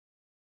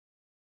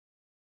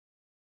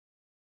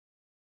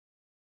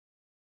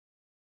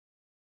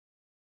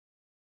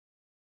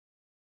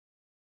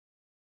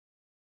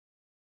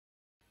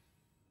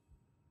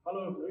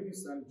Hello,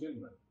 ladies and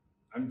gentlemen.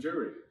 I'm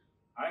Jerry.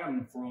 I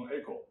am from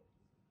IECHO.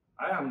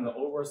 I am the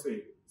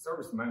overseas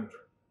service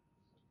manager.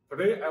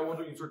 Today, I want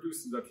to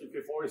introduce the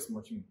TK4S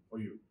machine for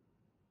you.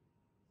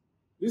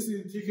 This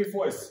is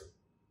TK4S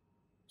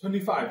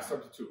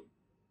 2532.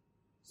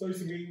 So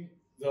it means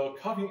the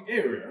cutting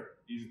area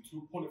is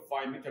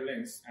 2.5 meter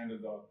length and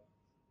the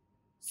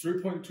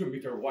 3.2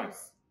 meter wide.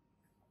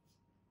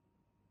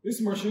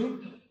 This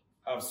machine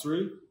has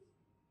 3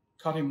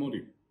 cutting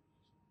modules.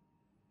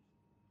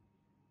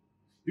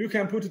 You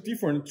can put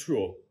different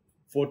tool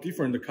for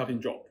different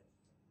cutting job.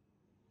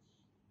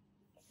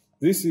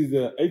 This is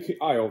the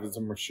AKI of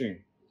the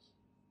machine.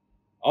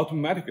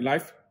 Automatic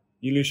life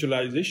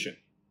initialization.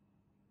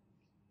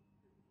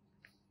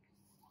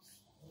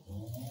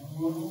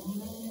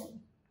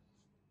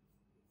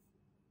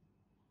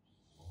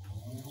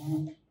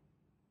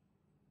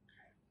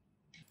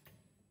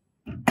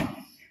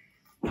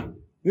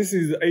 This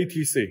is the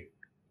ATC,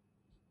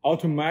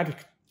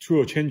 automatic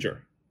tool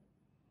changer.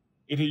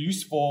 It is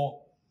used for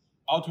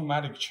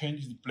automatic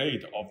change the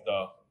blade of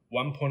the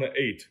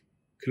 1.8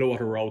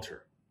 kilowatt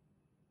router.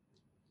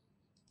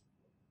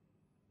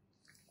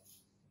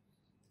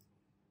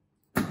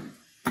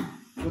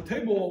 The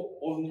table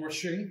of the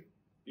machine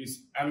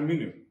is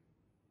aluminum.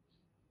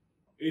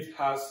 It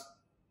has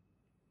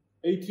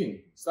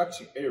 18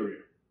 section area.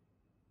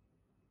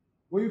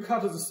 When you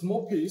cut the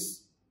small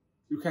piece,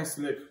 you can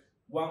select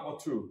 1 or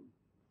 2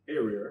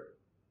 area,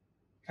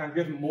 can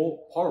get more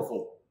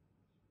powerful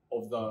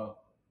of the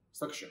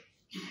section.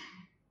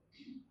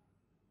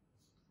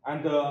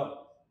 And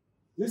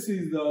this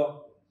is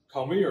the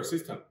conveyor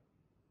system.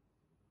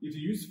 It is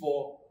used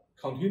for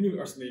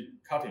continuously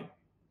cutting.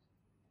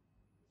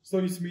 So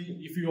it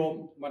means if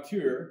your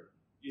material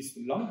is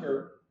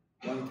longer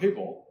than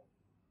table,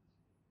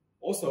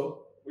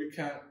 also we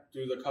can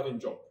do the cutting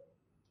job.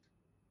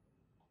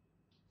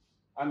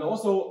 And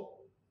also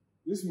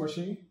this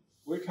machine,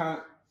 we can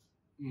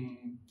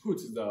put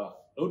the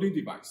loading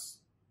device.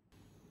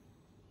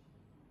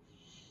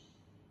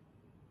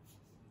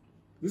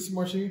 This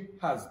machine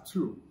has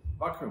 2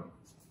 vacuums.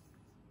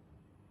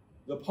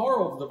 The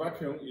power of the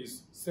vacuum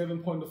is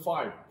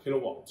 7.5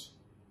 kilowatt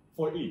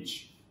for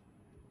each.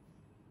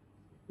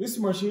 This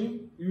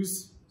machine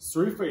uses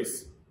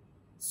 3-phase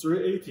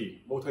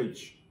 380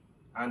 voltage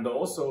and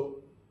also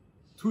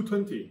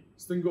 220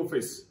 single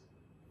phase.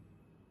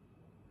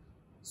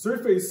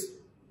 3-phase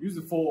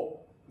used for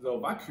the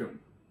vacuum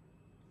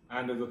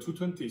and the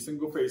 220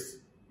 single phase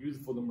used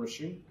for the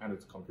machine and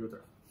the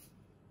computer.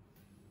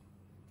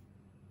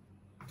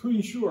 To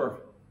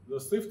ensure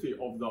the safety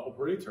of the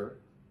operator,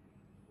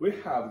 we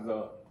have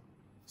the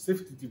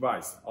safety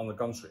device on the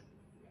gantry.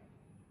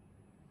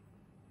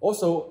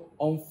 Also,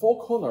 on 4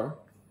 corners,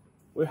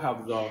 we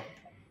have the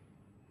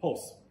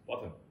pause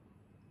button.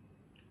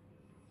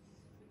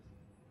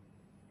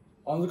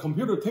 On the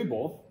computer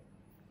table,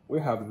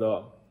 we have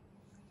the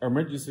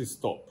emergency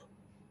stop.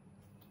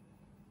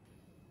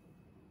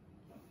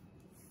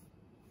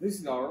 This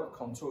is our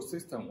control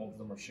system of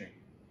the machine.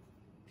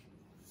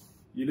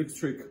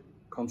 Electric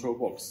control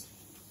box.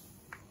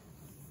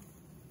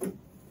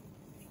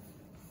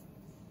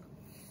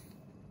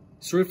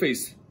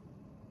 Three-phase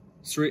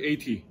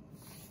 380.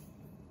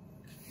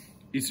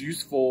 It's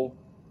used for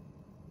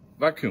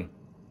vacuum.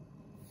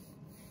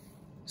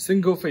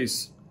 Single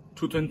phase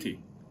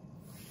 220.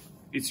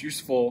 It's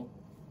used for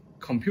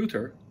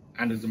computer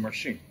and the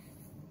machine.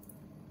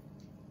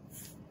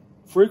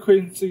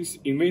 Frequency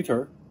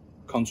emitter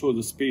control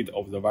the speed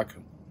of the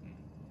vacuum.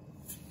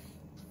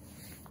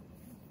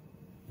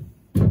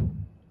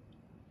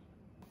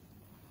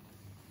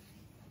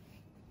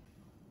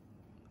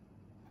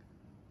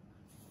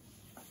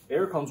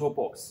 Air control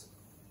box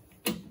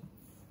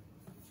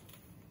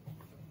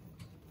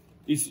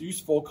is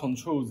used for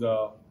control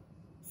the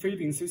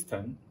feeding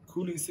system,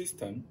 cooling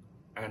system,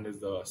 and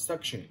the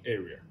suction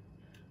area.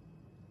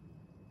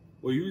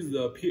 We use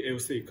the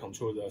PLC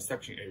control the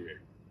suction area.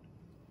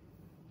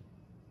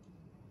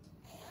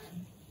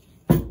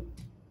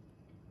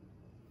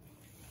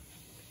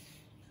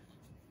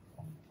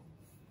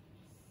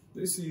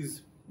 This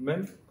is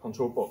main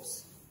control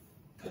box.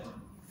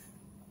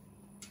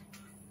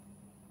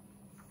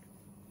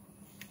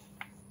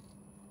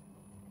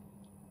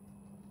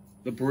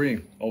 The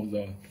brain of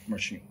the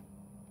machine.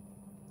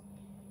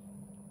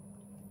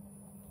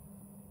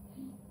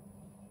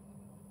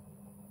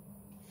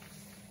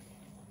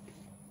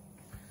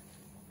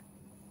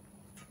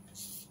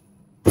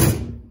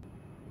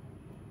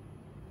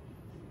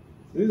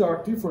 These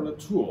are different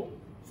tools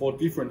for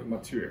different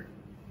material.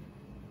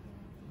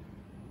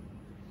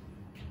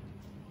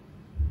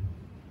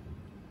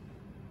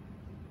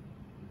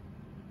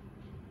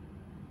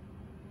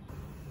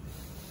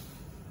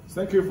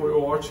 Thank you for your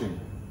watching.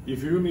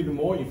 If you need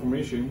more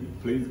information,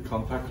 please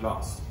contact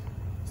us.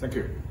 Thank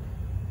you.